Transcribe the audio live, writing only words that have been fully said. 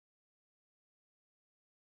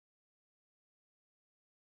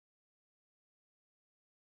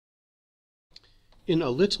In a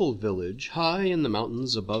little village high in the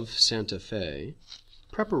mountains above Santa Fe,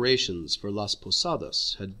 preparations for Las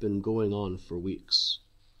Posadas had been going on for weeks.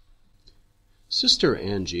 Sister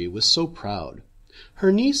Angie was so proud. Her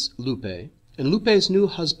niece Lupe and Lupe's new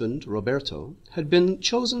husband Roberto had been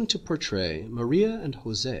chosen to portray Maria and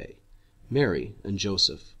Jose, Mary and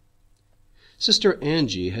Joseph. Sister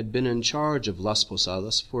Angie had been in charge of Las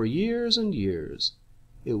Posadas for years and years.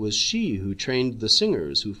 It was she who trained the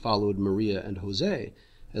singers who followed Maria and Jose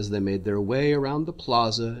as they made their way around the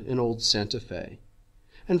plaza in old Santa Fe,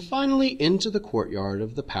 and finally into the courtyard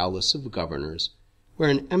of the Palace of Governors, where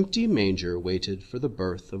an empty manger waited for the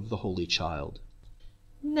birth of the Holy Child.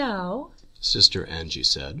 "Now," Sister Angie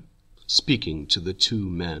said, speaking to the two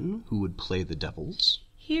men who would play the devils,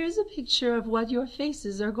 "here's a picture of what your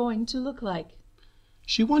faces are going to look like."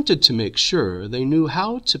 She wanted to make sure they knew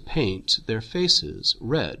how to paint their faces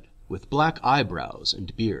red with black eyebrows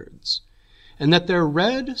and beards, and that their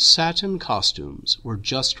red satin costumes were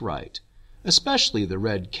just right, especially the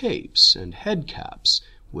red capes and head caps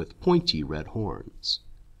with pointy red horns.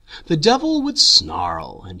 The devil would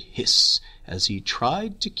snarl and hiss as he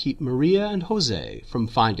tried to keep Maria and Jose from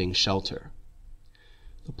finding shelter.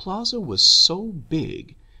 The plaza was so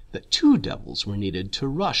big that two devils were needed to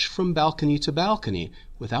rush from balcony to balcony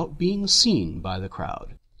without being seen by the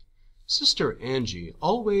crowd. Sister Angie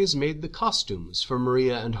always made the costumes for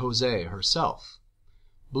Maria and Jose herself.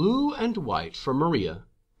 Blue and white for Maria,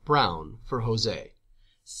 brown for Jose.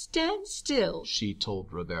 "Stand still," she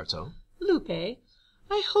told Roberto. "Lupe,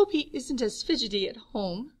 I hope he isn't as fidgety at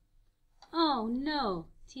home." "Oh, no,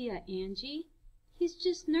 Tia Angie. He's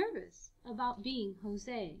just nervous about being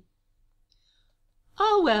Jose."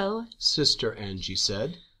 "Ah, well," Sister Angie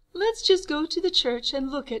said, "let's just go to the church and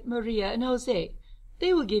look at Maria and Jose.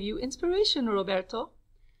 They will give you inspiration, Roberto."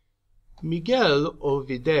 Miguel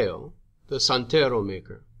Ovideo, the santero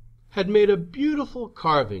maker, had made a beautiful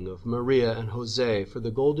carving of Maria and Jose for the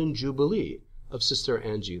Golden Jubilee of Sister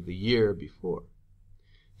Angie the year before.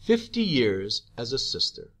 50 years as a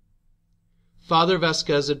sister. Father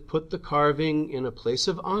Vasquez had put the carving in a place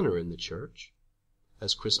of honor in the church.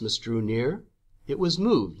 As Christmas drew near, it was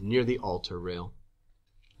moved near the altar rail.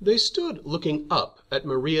 They stood looking up at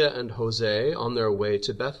Maria and Jose on their way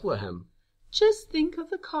to Bethlehem. "Just think of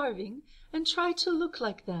the carving and try to look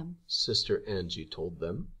like them," Sister Angie told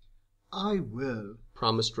them. "I will,"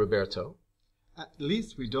 promised Roberto. "At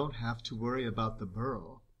least we don't have to worry about the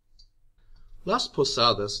burro." Las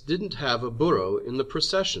Posadas didn't have a burro in the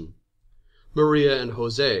procession. Maria and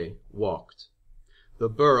Jose walked. The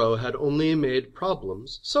burro had only made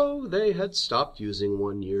problems, so they had stopped using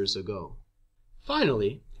one years ago.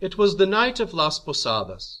 Finally, it was the night of Las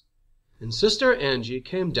Posadas, and Sister Angie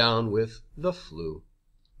came down with the flu.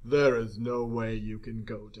 "There is no way you can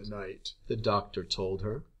go tonight," the doctor told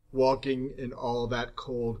her. "Walking in all that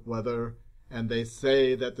cold weather, and they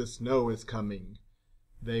say that the snow is coming.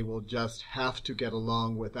 They will just have to get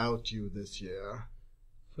along without you this year."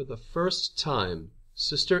 For the first time,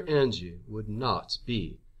 Sister Angie would not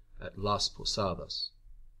be at Las Posadas.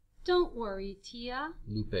 "Don't worry, Tia,"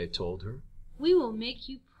 Lupe told her. "We will make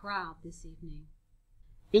you proud this evening."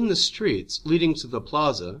 In the streets leading to the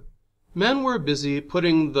plaza, men were busy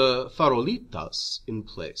putting the farolitas in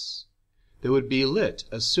place. They would be lit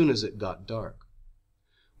as soon as it got dark.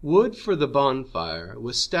 Wood for the bonfire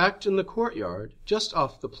was stacked in the courtyard just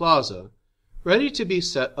off the plaza, ready to be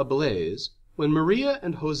set ablaze when Maria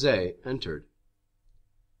and Jose entered.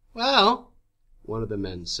 "Well," one of the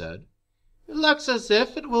men said, "it looks as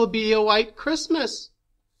if it will be a white Christmas.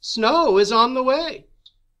 Snow is on the way."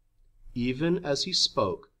 Even as he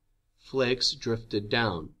spoke, flakes drifted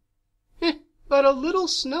down. "But a little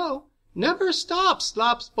snow never stops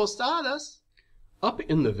Las Posadas." Up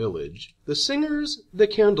in the village, the singers, the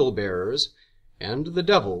candle-bearers, and the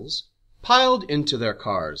devils piled into their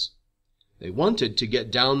cars. They wanted to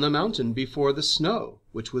get down the mountain before the snow,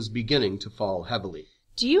 which was beginning to fall heavily.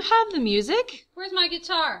 "Do you have the music?" "Where's my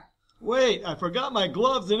guitar?" "Wait, I forgot my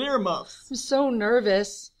gloves and earmuffs." "I'm so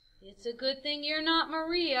nervous." "It's a good thing you're not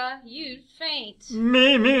Maria. You'd faint."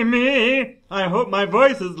 Me. I hope my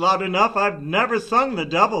voice is loud enough. I've never sung the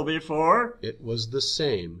devil before." It was the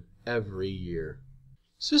same every year.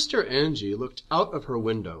 Sister Angie looked out of her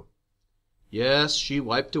window. Yes, she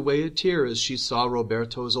wiped away a tear as she saw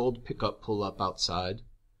Roberto's old pickup pull up outside.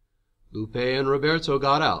 Lupe and Roberto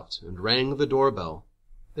got out and rang the doorbell.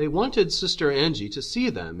 They wanted Sister Angie to see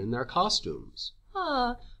them in their costumes.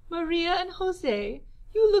 "Ah, Maria and Jose,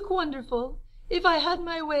 you look wonderful. If I had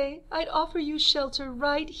my way, I'd offer you shelter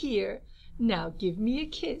right here. Now give me a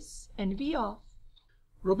kiss and be off."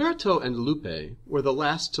 Roberto and Lupe were the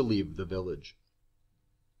last to leave the village.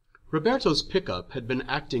 Roberto's pickup had been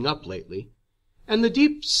acting up lately, and the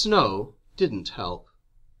deep snow didn't help.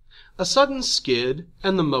 A sudden skid,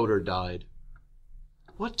 and the motor died.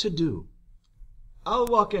 What to do? I'll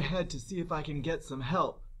walk ahead to see if I can get some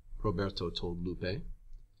help, Roberto told Lupe.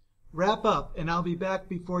 Wrap up, and I'll be back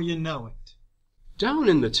before you know it. Down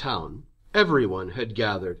in the town, everyone had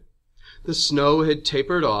gathered. The snow had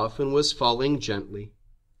tapered off and was falling gently.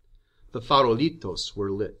 The farolitos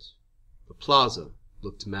were lit. The plaza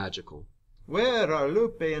looked magical. Where are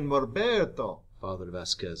Lupe and Roberto? Father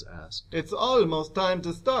Vasquez asked. It's almost time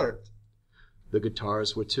to start. The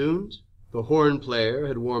guitars were tuned, the horn player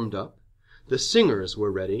had warmed up, the singers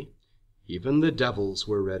were ready, even the devils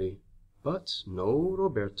were ready, but no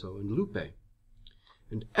Roberto and Lupe.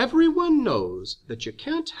 And everyone knows that you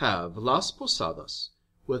can't have Las Posadas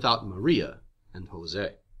without Maria and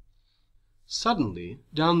Jose. Suddenly,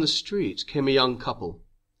 down the street came a young couple.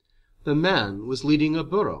 The man was leading a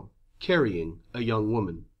burro, carrying a young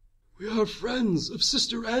woman. "We are friends of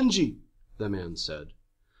Sister Angie," the man said.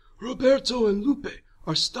 "Roberto and Lupe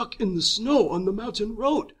are stuck in the snow on the mountain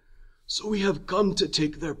road, so we have come to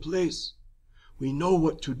take their place. We know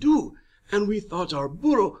what to do, and we thought our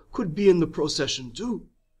burro could be in the procession too.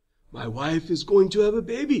 My wife is going to have a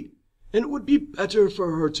baby, and it would be better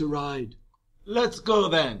for her to ride." Let's go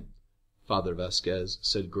then, Father Vasquez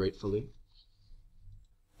said gratefully.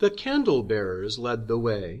 The candle-bearers led the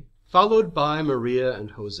way, followed by Maria and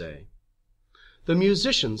Jose. The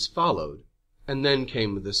musicians followed, and then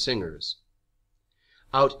came the singers.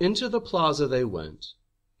 Out into the plaza they went.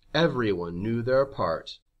 Everyone knew their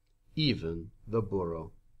part, even the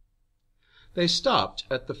burro. They stopped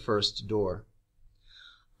at the first door.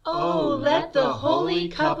 Oh, let the holy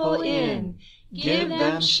couple in, give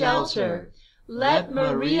them shelter. Let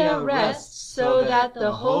Maria rest so that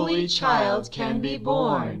the holy child can be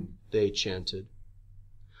born, they chanted.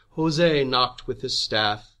 Jose knocked with his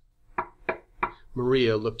staff.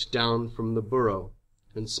 Maria looked down from the burro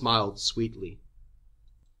and smiled sweetly.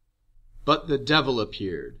 But the devil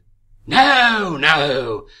appeared. "No,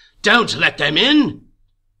 no, don't let them in,"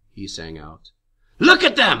 he sang out. "Look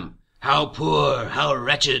at them! How poor, how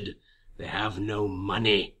wretched! They have no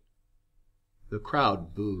money." The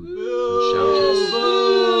crowd booed and shouted.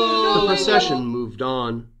 The procession moved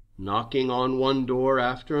on, knocking on one door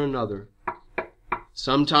after another.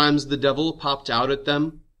 Sometimes the devil popped out at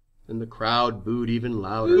them, and the crowd booed even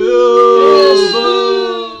louder.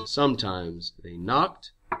 Sometimes they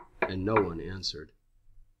knocked, and no one answered.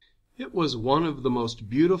 It was one of the most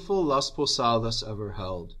beautiful Las Posadas ever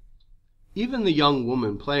held. Even the young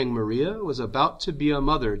woman playing Maria was about to be a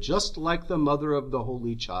mother, just like the mother of the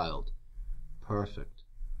Holy Child. Perfect.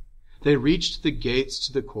 They reached the gates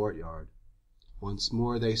to the courtyard. Once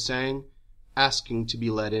more they sang, asking to be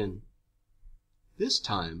let in. This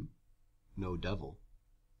time, no devil.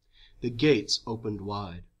 The gates opened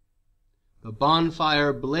wide. The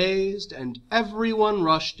bonfire blazed, and everyone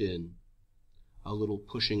rushed in. A little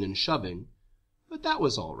pushing and shoving, but that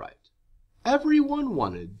was all right. Everyone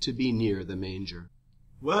wanted to be near the manger.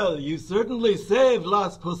 Well, you certainly saved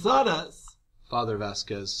Las Posadas, Father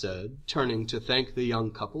Vasquez said, turning to thank the young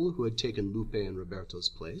couple who had taken Lupe and Roberto's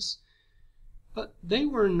place. But they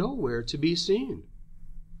were nowhere to be seen.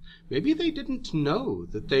 Maybe they didn't know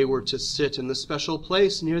that they were to sit in the special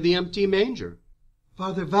place near the empty manger.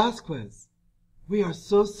 Father Vasquez, we are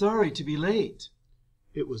so sorry to be late.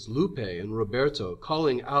 It was Lupe and Roberto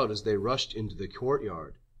calling out as they rushed into the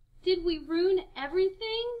courtyard. Did we ruin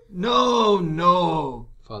everything? No, no,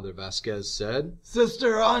 Father Vasquez said.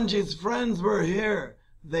 Sister Angie's friends were here.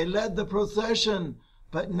 They led the procession,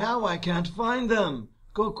 but now I can't find them.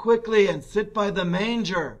 Go quickly and sit by the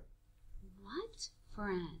manger. What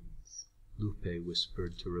friends? Lupe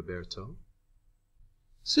whispered to Roberto.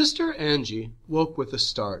 Sister Angie woke with a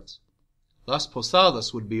start. Las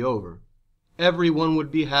Posadas would be over. Everyone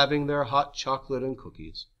would be having their hot chocolate and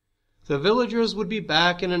cookies. The villagers would be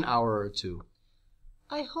back in an hour or two.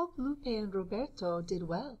 I hope Lupe and Roberto did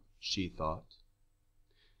well, she thought.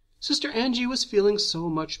 Sister Angie was feeling so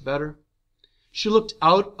much better. She looked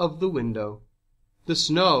out of the window. The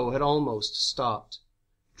snow had almost stopped.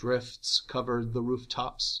 Drifts covered the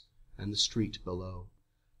rooftops and the street below.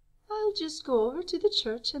 I'll just go over to the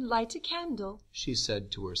church and light a candle, she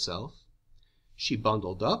said to herself. She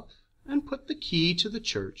bundled up and put the key to the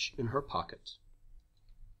church in her pocket.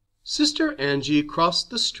 Sister Angie crossed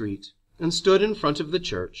the street and stood in front of the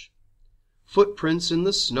church. Footprints in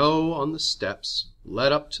the snow on the steps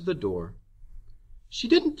led up to the door. She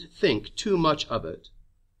didn't think too much of it.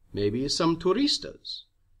 Maybe some turistas.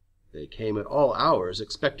 They came at all hours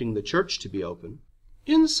expecting the church to be open.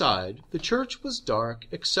 Inside, the church was dark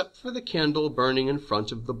except for the candle burning in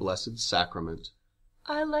front of the Blessed Sacrament.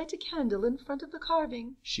 "I'll light a candle in front of the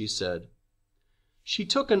carving," she said. She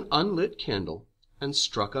took an unlit candle and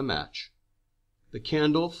struck a match. The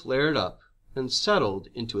candle flared up and settled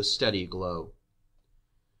into a steady glow.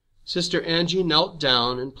 Sister Angie knelt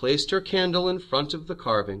down and placed her candle in front of the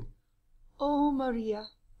carving. "Oh, Maria,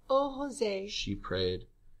 oh, Jose," she prayed,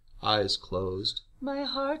 eyes closed. "my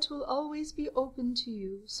heart will always be open to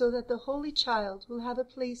you, so that the Holy Child will have a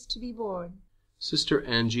place to be born." Sister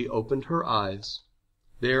Angie opened her eyes.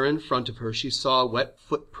 There in front of her she saw wet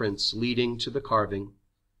footprints leading to the carving.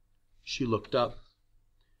 She looked up.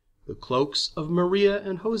 The cloaks of Maria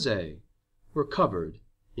and Jose were covered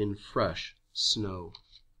in fresh snow.